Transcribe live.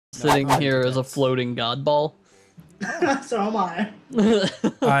sitting here as a floating god ball. So am I.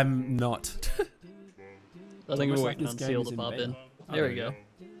 I'm not. I think we're almost like waiting this on game Seal is to in pop beta. in. Oh, There we go.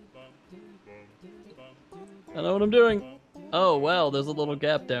 I know what I'm doing. Oh, wow, there's a little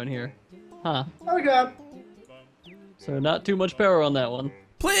gap down here. Huh. Oh my god. So not too much power on that one.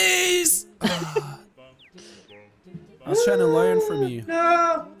 Please! I was trying to learn from you.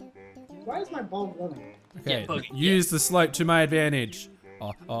 No! Why is my ball glowing? Okay, Yeah, buggy, use the slope to my advantage.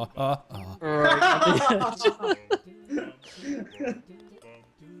 Right.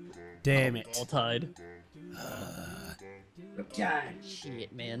 Damn All it. tied. Okay.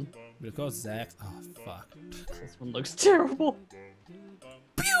 Shit, man. Because Zach. Oh, fuck. This one looks terrible.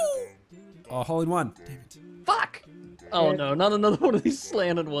 Pew! Oh, hole in one. Damn it. Fuck! Oh no, not another one of these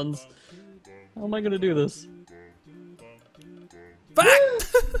slanted ones. How am I gonna do this? Fuck!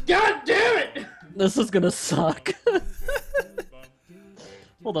 God damn it! This is gonna suck.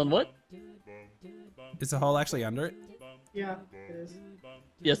 Hold on, what? Is the hole actually under it? Yeah, it is.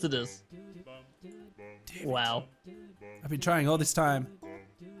 Yes, it is. Damn it. Wow. I've been trying all this time.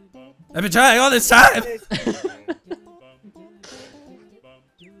 I've been trying all this time!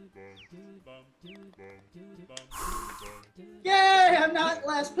 Yay! I'm not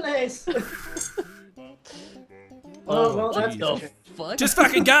last place. Oh, well, that's what the good. fuck? Just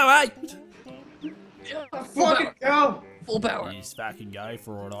fucking go, eh? Fucking go! Full power. Just fucking go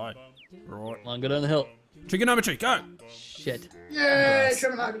for it, I. Right. Come on, go down the hill. Trigonometry, go! Shit. Yay! Gross.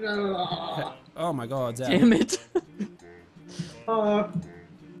 Trigonometry. Oh my god, Zach. Damn it. Uh,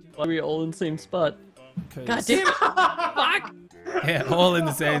 Why are we all in the same spot? 'Cause- God damn it. Fuck! Yeah, all in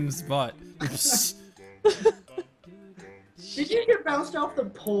the same spot. Did you get bounced off the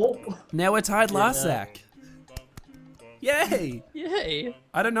pole? Now we're tied last, Yeah. Zach. Yay! Yay.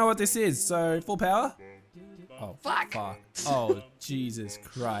 I don't know what this is, so full power? Oh, Fuck. Oh, Jesus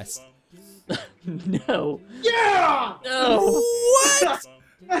Christ. No. Yeah! No. What?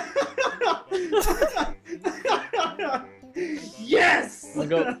 Yes! I'll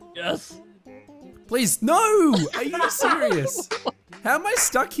go. Yes. Please, no! Are you serious? How am I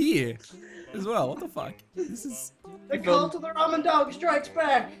stuck here? As well, what the fuck? This is... The call to the ramen dog strikes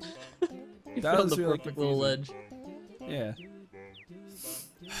back! You That found was the really perfect little ledge. Yeah.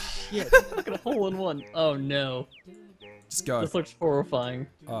 Yeah, fucking a hole in one. Oh no. Just go. This looks horrifying.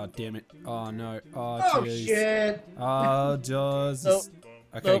 Oh, damn it. Oh, no. Oh, Oh jeez. shit! Oh, Jesus. Nope.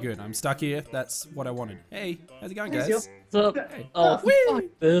 Okay, Nope. good. I'm stuck here. That's what I wanted. Hey, how's it going, Hey, guys? Seal. What's up? Hey. Oh, fuck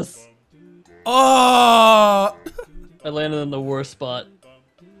this. Oh! I landed in the worst spot.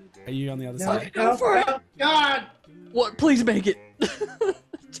 Are you on the other No, side? Go for it. God! What? Please make it.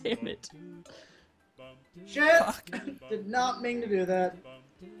 Damn it. Shit! Fuck. Did not mean to do that.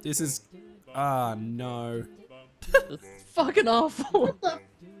 This is... Ah, no. This is fucking awful.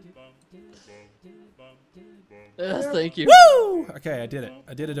 Yes, thank you. Woo! Okay, I did it.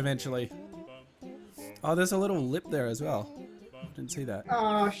 I did it eventually. Oh, there's a little lip there as well. Didn't see that.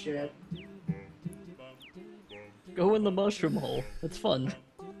 Oh shit. Go in the mushroom hole. It's fun.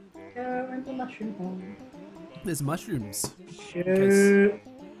 Go into mushroom hole. There's mushrooms. Shoot.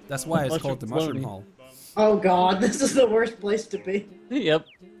 That's why it's called the Mushroom mushroom floaty. hole. Oh god, this is the worst place to be. Yep.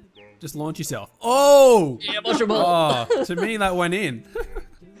 Just launch yourself. Oh! Yeah, mushroom hole. Oh, to me that went in.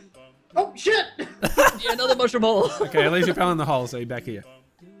 Oh shit! Yeah, another mushroom hole. Okay, at least you fell in the hole, so you're back here.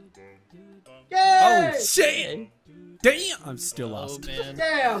 Yay! Oh, shit! Damn! I'm still Oh lost. man.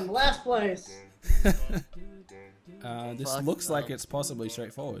 Damn, last place. This Fuck looks like up. it's possibly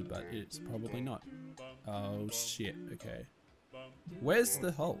straightforward, but it's probably not. Oh, shit. Okay. Where's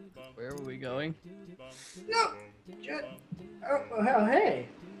the hole? Where were we going? No! Shit. Oh, hey.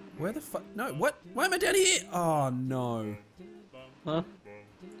 Where the fuck? No, what? Why am I down here? Oh, no. Huh?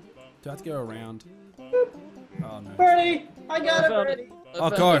 Do I have to go around? Oh, no. Birdie! I got I it, found Birdie! it. Oh,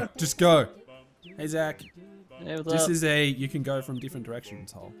 go. Just go. Hey, Zach. Hey, what's This up? is a you can go from different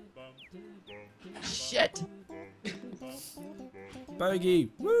directions hole. Shit.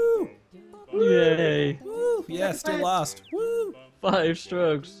 Bogey. Woo! Yay. Woo! Yeah, still last. Woo! 5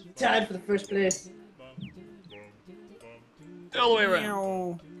 strokes. Tied for the first place. All the way around.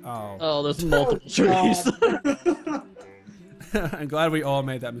 Meow. Oh. Oh, there's multiple trees. I'm glad we all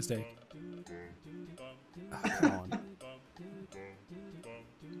made that mistake. Oh, come on.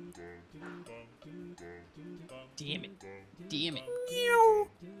 Damn it. Damn it. Meow.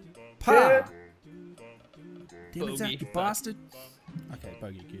 Pa! Damn Bogey. it, Zach, you bastard. Okay,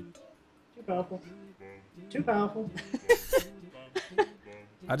 bogey, good. Too powerful. Too powerful.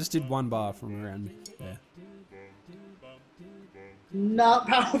 I just did one bar from around me. Yeah. Not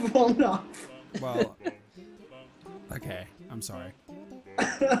powerful enough. Well, okay. I'm sorry.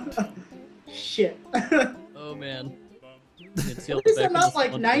 Shit. Oh man. At least I'm not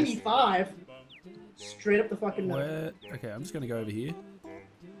like 95. Straight up the fucking middle. Where? Okay, I'm just gonna go over here.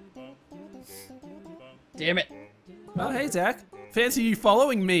 Damn it. Oh, hey, Zach. Fancy you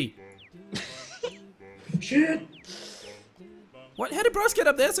following me. Shit. What? How did Bros get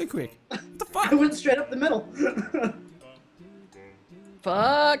up there so quick? What the fuck? I went straight up the middle.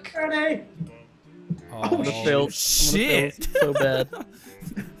 Fuck. Ready? Oh, I'm gonna fail. shit. I'm gonna fail so bad.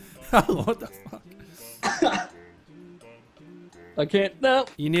 What the fuck? I can't. No.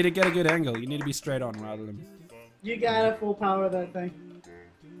 You need to get a good angle. You need to be straight on rather than... You gotta full power that thing.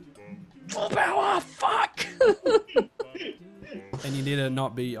 Full power. Fuck. And you need to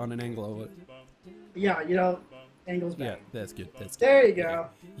not be on an angle over it. Yeah, you know, angles Yeah, back. that's good. That's good. There you go.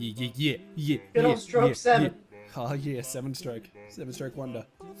 Yeah. Good old stroke 7. Yeah. Oh yeah, 7-stroke. 7-stroke wonder.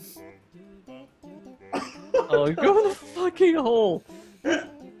 Oh, go in the fucking hole.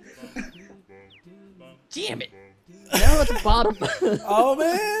 Damn it. Now at the bottom. Oh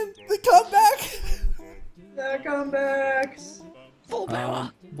man, the comeback! The comebacks. Full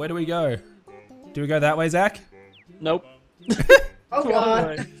power. Where do we go? Do we go that way, Zach? Nope. Oh Wrong god.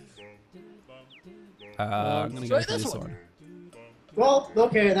 way. I'm gonna go try for this this one. one. Well,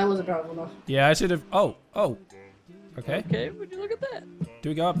 okay, that wasn't powerful enough. Yeah, I should have. Oh. Okay. Okay, would you look at that? Do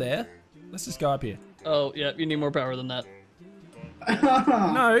we go up there? Let's just go up here. Oh, yeah, you need more power than that.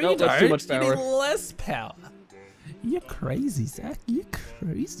 No, you Nope, don't. that's too much You power. need less power. You're crazy, Zach. You're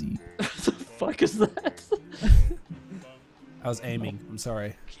crazy. What the fuck is that? I was aiming. I'm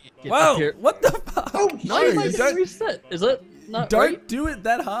sorry. Get up Whoa! here. What the fuck? Oh, no, Why am I you getting don't. reset? Is it not Don't right? do it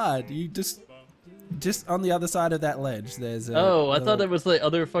that hard. You just on the other side of that ledge. There's a. Oh, I thought it was the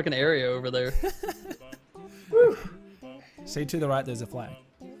other fucking area over there. See to the right. There's a flag.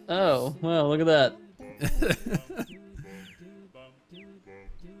 Oh, well, look at that.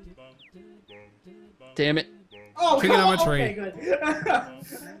 Damn it. Oh, Trigonometry. okay, good.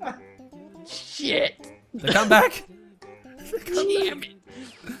 Shit. The comeback. Damn it.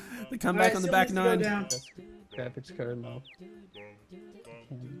 The comeback on the back Alright, still nine. needs to go down. Graphics card, no.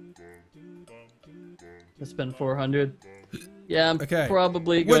 I spend 400. Yeah, I'm Okay.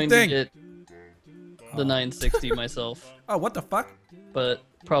 probably One going to thing. get the 960 myself, Oh, what the fuck? but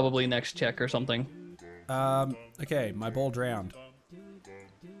probably next check or something. Okay, my ball drowned.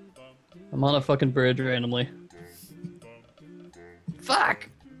 I'm on a fucking bridge randomly. Fuck!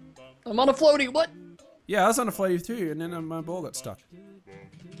 I'm on a floaty, what? Yeah, I was on a floaty too, and then my ball got stuck.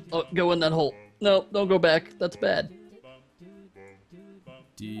 Oh, go in that hole. No, don't go back. That's bad.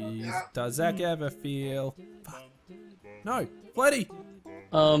 Does Zach ever feel... Fuck. No, floaty!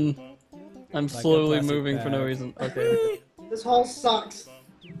 I'm a slowly plastic moving for no bag. reason. Okay. This hole sucks.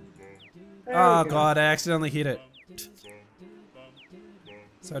 There Oh we go. god, I accidentally hit it.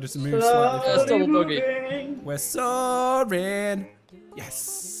 So I just moved slightly. That's double bogey. moving. We're soaring!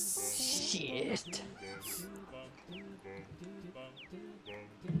 Yes! Shit.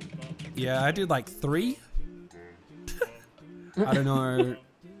 Yeah, I did like 3. I don't know.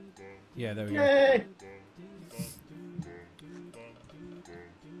 Yeah, there we go. Yay!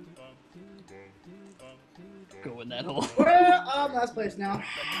 Go in that hole. We're on last place now.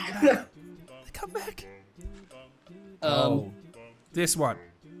 Come back. Um, This one.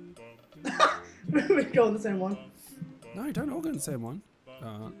 we go in the same one. No, don't all go in the same one.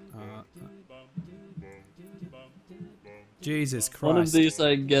 Jesus Christ. one of these,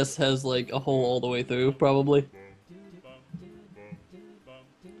 I guess, has like a hole all the way through, probably.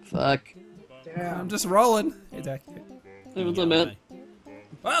 Fuck. I'm Damn. just rolling. Hey, Zach. Hey, what's up, man?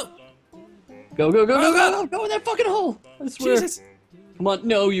 Whoa! Go, go, go, Oh, go, God. go, go in that fucking hole! I swear. Jesus! Come on,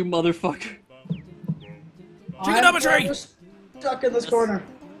 no, you motherfucker. Trigonometry! I'm stuck in this corner.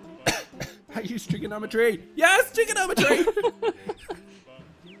 I use trigonometry. Yes, trigonometry!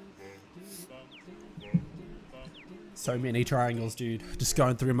 So many triangles, dude. Just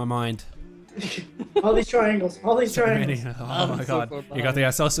going through my mind. All these triangles. All these So many. triangles. Oh I'm my so god. far You got behind. the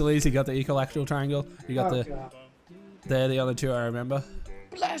isosceles, you got the equilateral triangle, you got Oh, the... God. They're the other two I remember.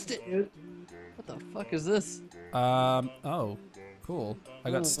 Blast it! Dude. What the fuck is this? Oh. Cool.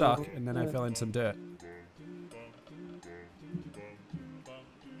 I got stuck, and then I yeah. fell in some dirt.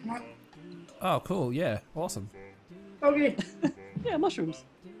 Come on. Oh, cool. Yeah. Awesome. Okay. Yeah, mushrooms.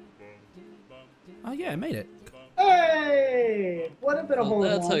 Oh, yeah, I made it. Hey! What a bit of Oh, hole in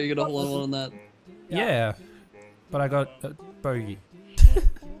that's one. how you get a hole in one on that. Yeah. But I got a bogey.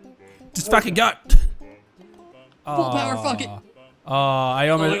 Just fucking go! Full power, fuck it. Oh, I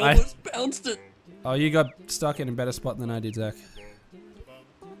Oh, almost... I almost bounced it. Oh, you got stuck in a better spot than I did, Zach.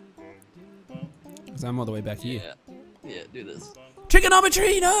 Because I'm all the way back here. Yeah. Yeah, do this.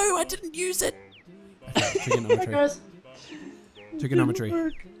 Trigonometry! No, I didn't use it. Okay, There trigonometry. goes. Trigonometry.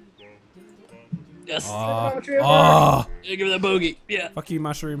 Yes. Trigonometry over. Oh, Yeah, give me that bogey. Yeah. fuck you,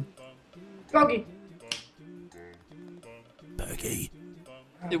 mushroom. Bogey. Bogey.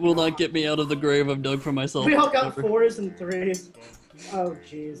 It will not get me out of the grave I've dug for myself. We all got Ever. 4s and 3s. Oh,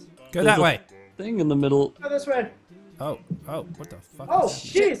 jeez. Go There's that a way. Thing in the middle. Go this way. Oh, what the fuck? Oh, is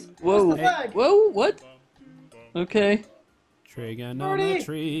happening? jeez. Whoa. Where's the flag? Whoa. What? Okay.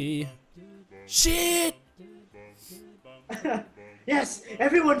 Trigonometry. Shit! Yes,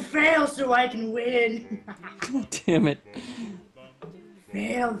 everyone fails so I can win. Damn it.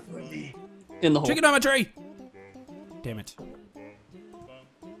 Fail for me. In the hole. Trigonometry! Damn it.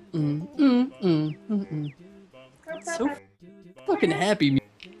 So fucking happy.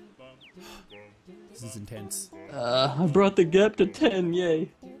 This is intense. I brought the gap to 10.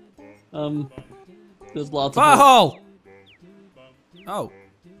 Yay. There's lots Fire of. hole! Oh.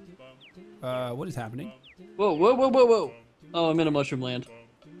 What is happening? Whoa. Whoa. Whoa. Whoa. Whoa. Oh, I'm in a mushroom land.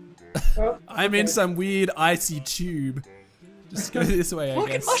 Oh, I'm in some weird icy tube. Just go this way, I Fucking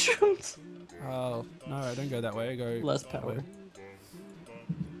guess. mushrooms. Oh, no, don't go that way. Go Less that power. way.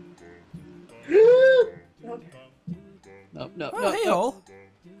 okay. No. No. Oh, no. hey, no. hole.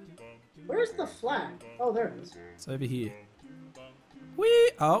 Where's the flag? Oh, there it is. It's over here.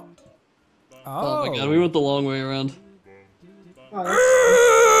 Wee! Oh. Oh my god, we went the long way around.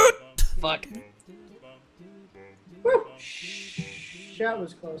 Oh, Fuck. woo. That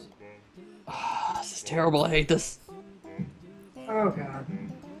was close. This is terrible. I hate this. Oh, God.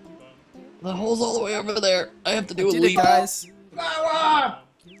 The hole's all the way over there. I have to do a Did it, leap. guys. Ah!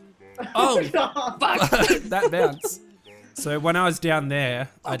 Oh, God. Fuck. that bounce. So when I was down there,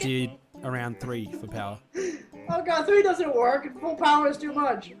 I did around 3 for power. Oh, God, 3 doesn't work. Full power is too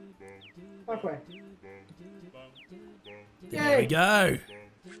much. Halfway. There we Yay. go.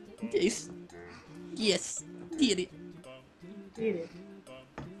 Yes. Yes. Did it. Eat it.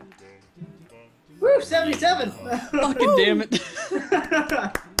 Woo, 77. Fucking damn it.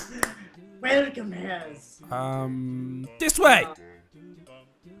 Welcome, Hez. This way.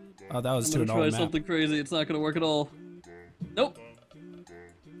 Oh, that was I'm to gonna an try old map. something crazy. It's not gonna work at all. Nope.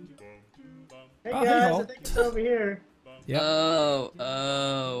 Hey, Oh, hey, guys, Hall. I think it's over here. Yep.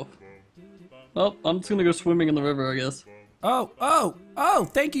 Oh. Well, I'm just gonna go swimming in the river, I guess. Oh,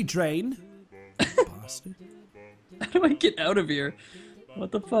 thank you, Drain. Bastard. How do I get out of here?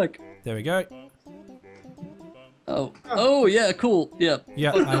 What the fuck? There we go. Oh, yeah, cool. Yeah.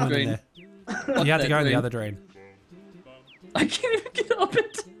 Yeah, Fuck I that went in drain. there. You have to that go in the drain. other drain. I can't even get up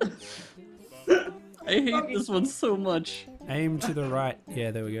it. I hate this one so much. Aim to the right.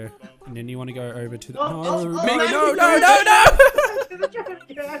 Yeah, there we go. And then you want to go over to the. Oh, No, oh, no, oh, no, that's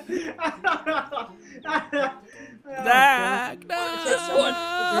no, no! Zach, no!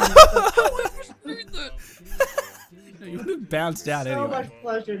 No, you would have bounced out So anyway. much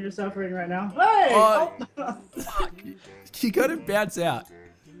pleasure in your suffering right now. Hey! Oh. Oh. You gotta bounce out.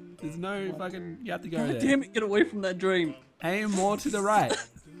 There's no fucking. You have to go God there. damn it, get away from that drain. Aim more to the right.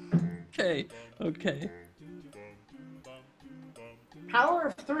 Okay. Power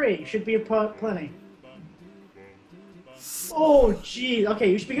of 3 should be plenty. Oh, gee.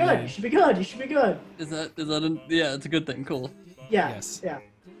 Okay, you should be good. Yeah. You should be good. You should be good. Is that yeah, it's a good thing. Cool. Yeah. Yes. Yeah.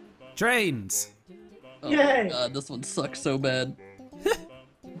 Trains. Oh Yay. my god, this one sucks so bad.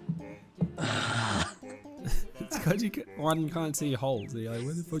 It's because one can't see holes. You're like,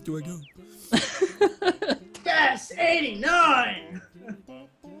 where the fuck do I go? Yes, 89.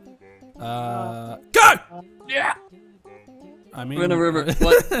 Go! Yeah. I mean, We're in a river.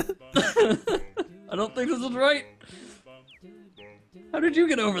 What? I don't think this is right. How did you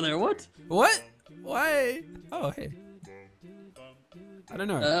get over there? What? What? Why? Oh, hey. I don't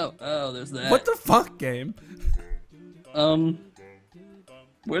know. Oh, there's that. What the fuck, game?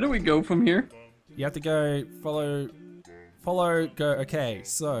 Where do we go from here? You have to go follow, go. Okay,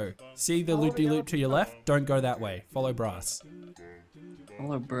 so see the loop-de-loop to your left? Don't go that way. Follow brass.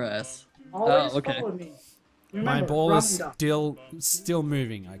 Follow brass. Always okay. follow me. My Remember, ball is Robin still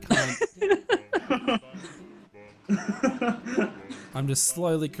moving. I can't. I'm just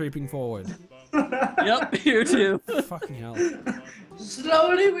slowly creeping forward. Yep, here too. Fucking hell. Duck.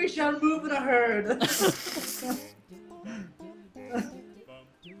 Slowly we shall move in a herd.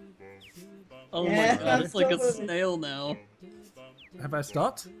 Oh Yeah, my god, it's like a still moving. snail now. Have I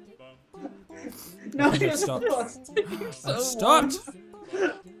stopped? No, I've you're stopped. still. So I've stopped.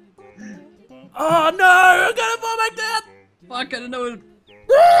 Oh no! I'm gonna fall back down. Fuck, I didn't know it.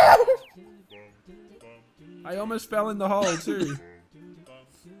 I almost fell in the hole too.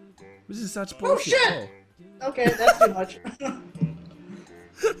 This is such bullshit. shit! Okay, that's too much.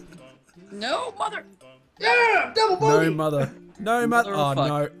 No, mother. Yeah, double No bogey. mother. No mother. Mother Oh of fuck.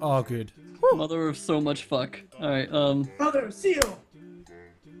 no. Oh good. Mother of so much fuck. Alright, Mother of seal.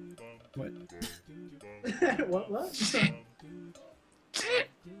 What? What?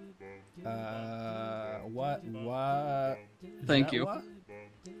 What? Is Thank that you. What?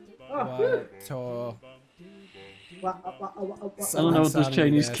 Oh, whew. What? I don't know what those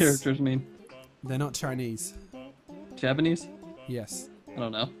Chinese characters mean. They're not Chinese. Japanese? Yes. I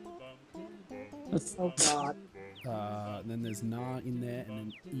don't know. That's Oh god. Then there's Na in there,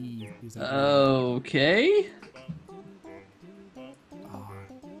 and then E is that okay. Ah.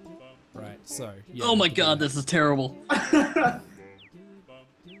 Right. So. Yeah, Oh my we god, do this is terrible. that.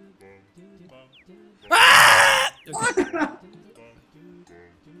 Ah! Okay.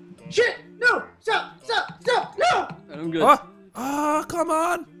 Shit! No! Stop! No! I'm good. Oh, come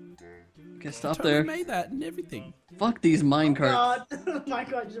on! Okay, stop Totally there. made that and everything. Fuck these minecarts. God. Oh my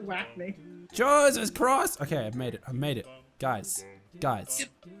god, just whacked me. Jesus Christ! Okay, I've made it. I made it. Guys. Get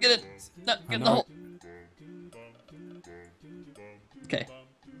it. No, get in the know. hole. Okay.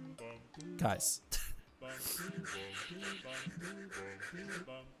 Guys.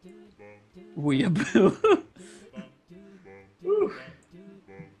 Weeaboo. Ooh.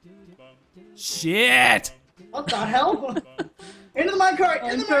 Shit! What the hell? Into the minecart!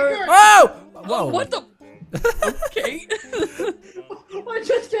 Into the minecart! Whoa! Whoa! What the? Okay. What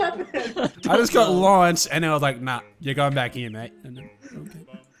just happened? I just got launched and I was like, nah, you're going back in, mate. And then, okay.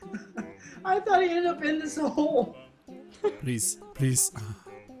 I thought he ended up in this hole. Please, please.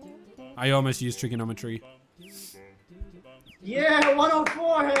 I almost used trigonometry. Yeah,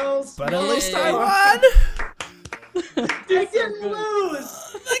 104 hills. But at least I won! I didn't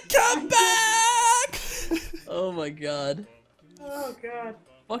lose. The comeback! Oh my god. Oh god.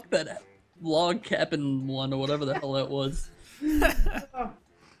 Fuck that log capping one or whatever the hell that was. Oh.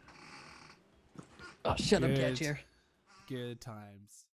 Oh, shut up, Good. cat chair. Good times.